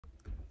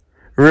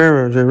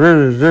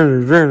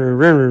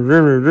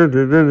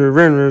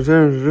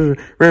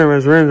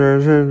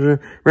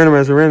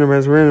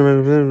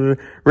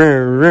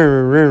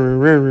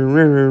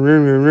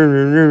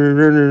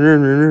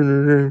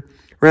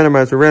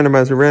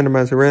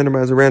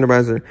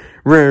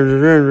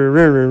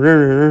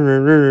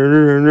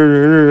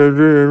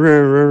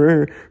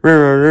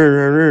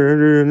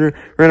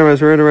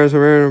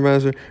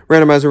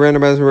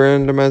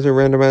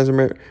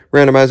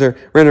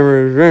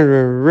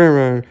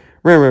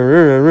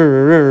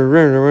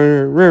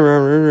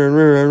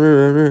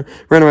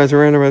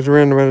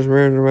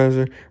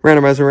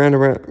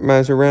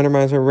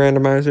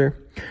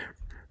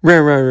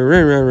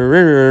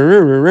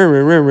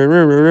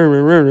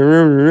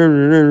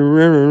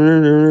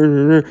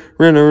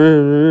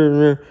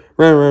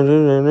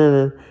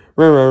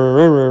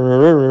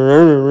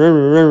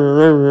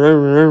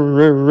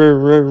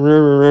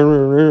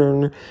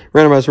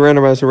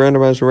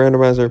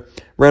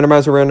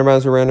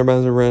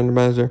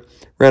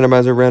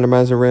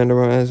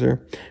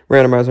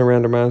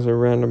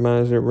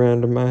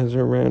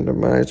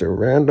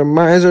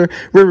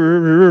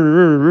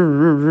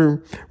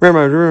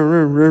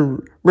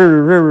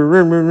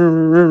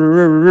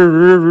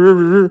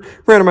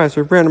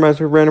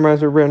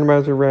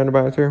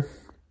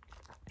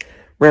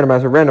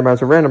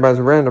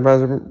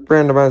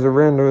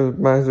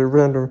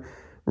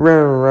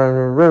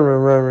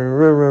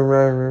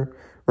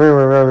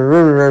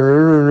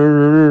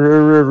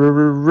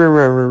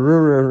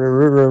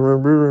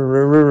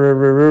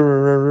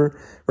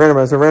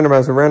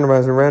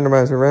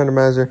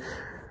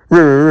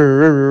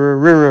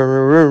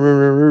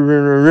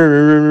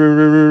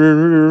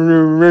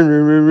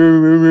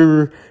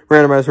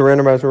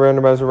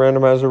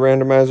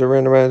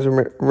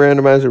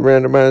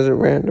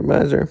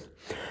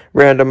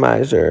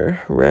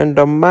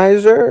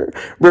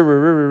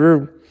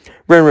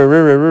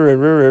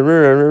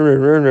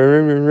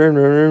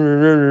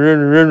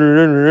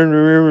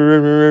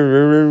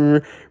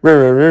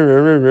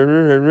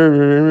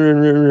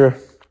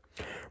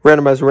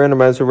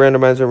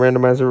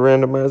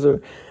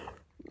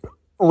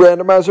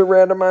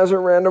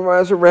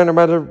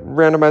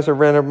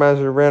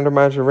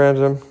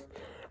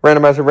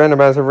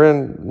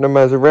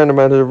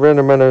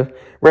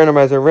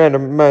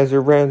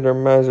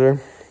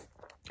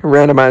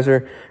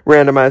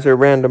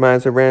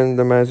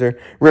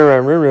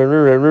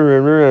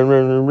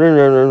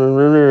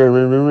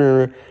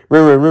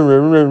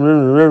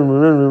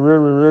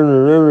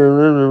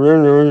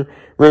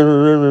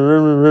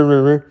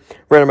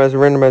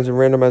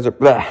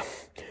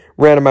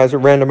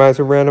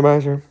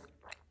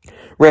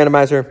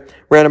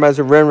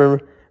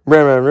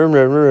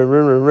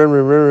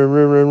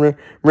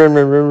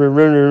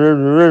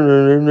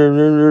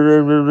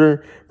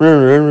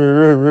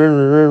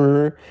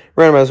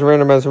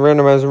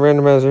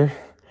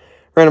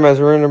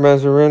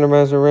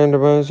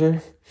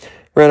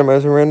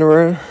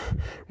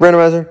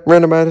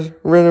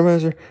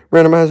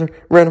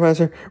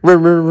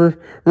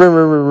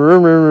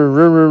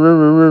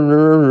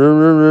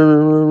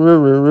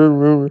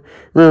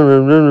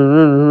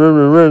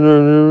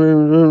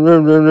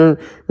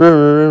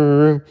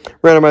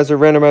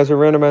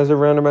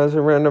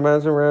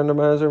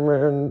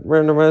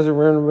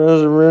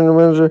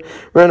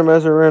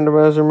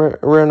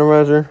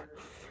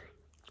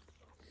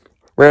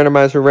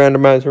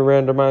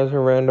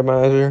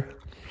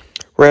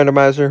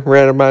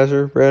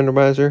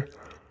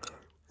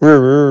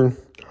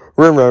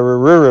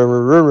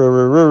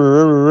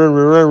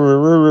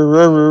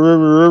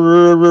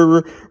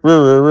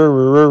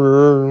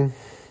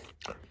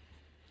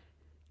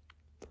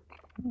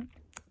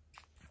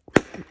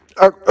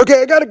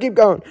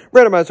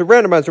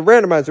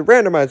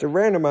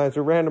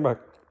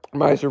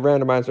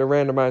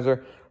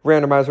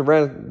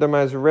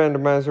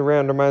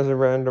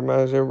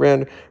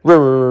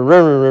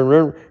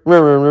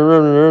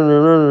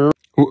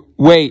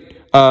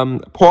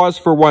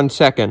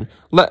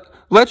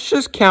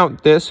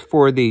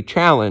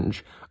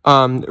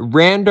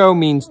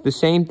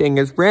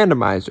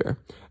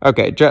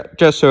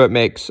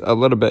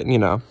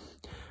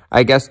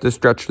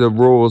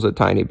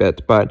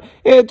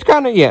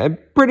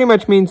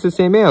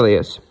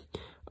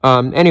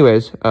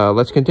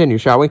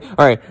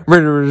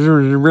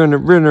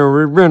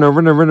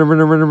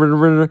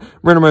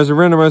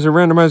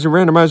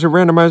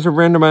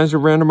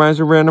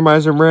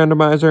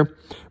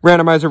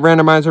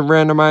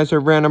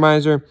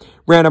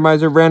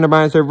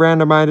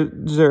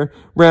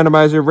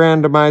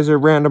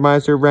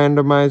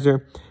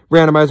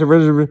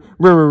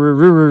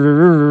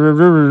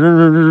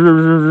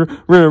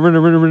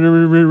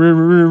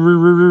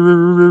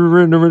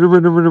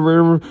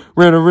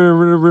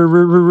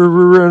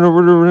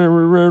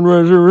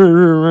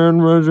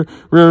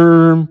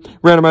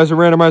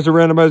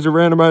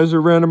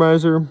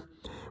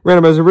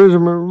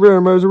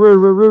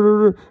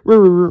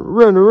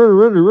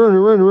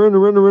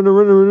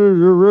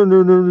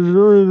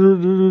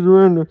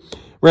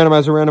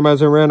randomizer,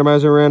 randomizer,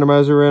 randomizer,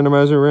 randomizer,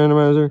 randomizer,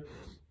 randomizer.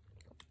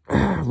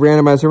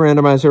 Randomizer,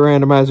 randomizer,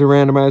 randomizer,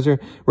 randomizer,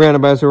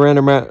 randomizer,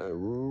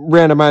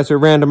 randomizer,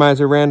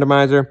 randomizer,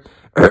 randomizer.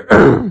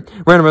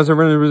 Randomizer,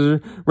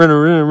 randomizer,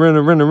 randomizer, randomizer,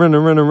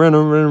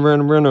 randomizer,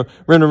 randomizer, randomizer,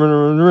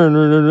 randomizer,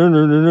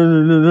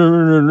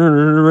 randomizer,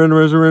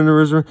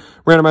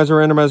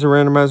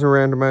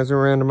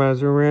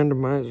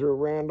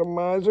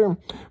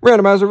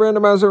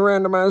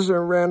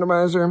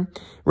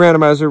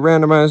 randomizer,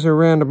 randomizer,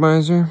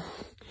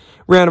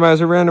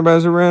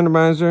 randomizer,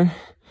 randomizer.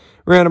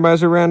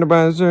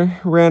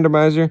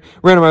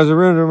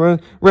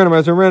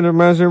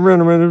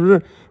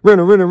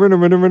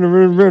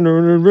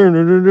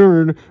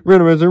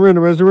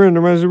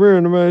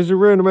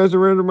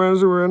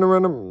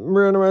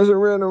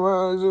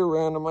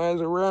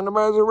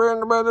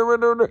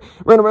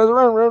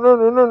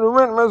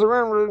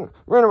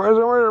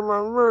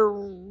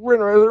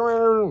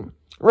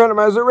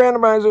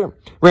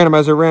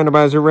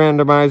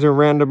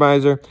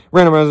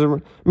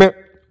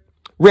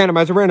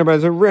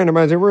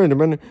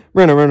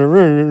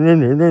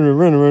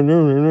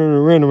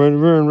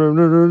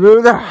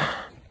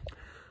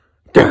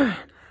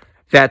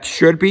 That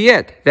should be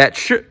it. That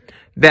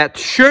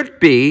should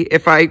be,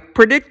 if I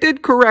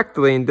predicted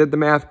correctly and did the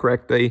math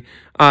correctly,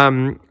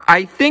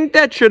 I think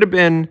that should have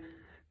been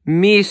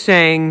me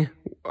saying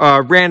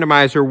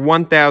randomizer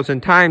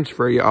 1,000 times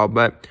for y'all,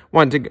 but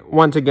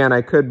once again,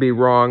 I could be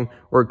wrong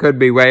or could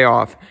be way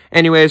off.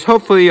 Anyways,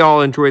 hopefully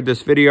y'all enjoyed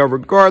this video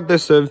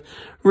regardless of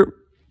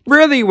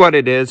really what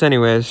it is.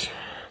 Anyways,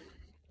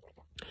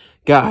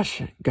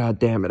 gosh, god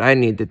damn it, I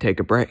need to take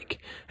a break.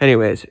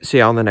 Anyways, see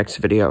y'all in the next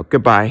video.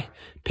 Goodbye.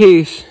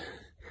 Peace.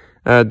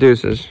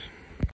 Deuces.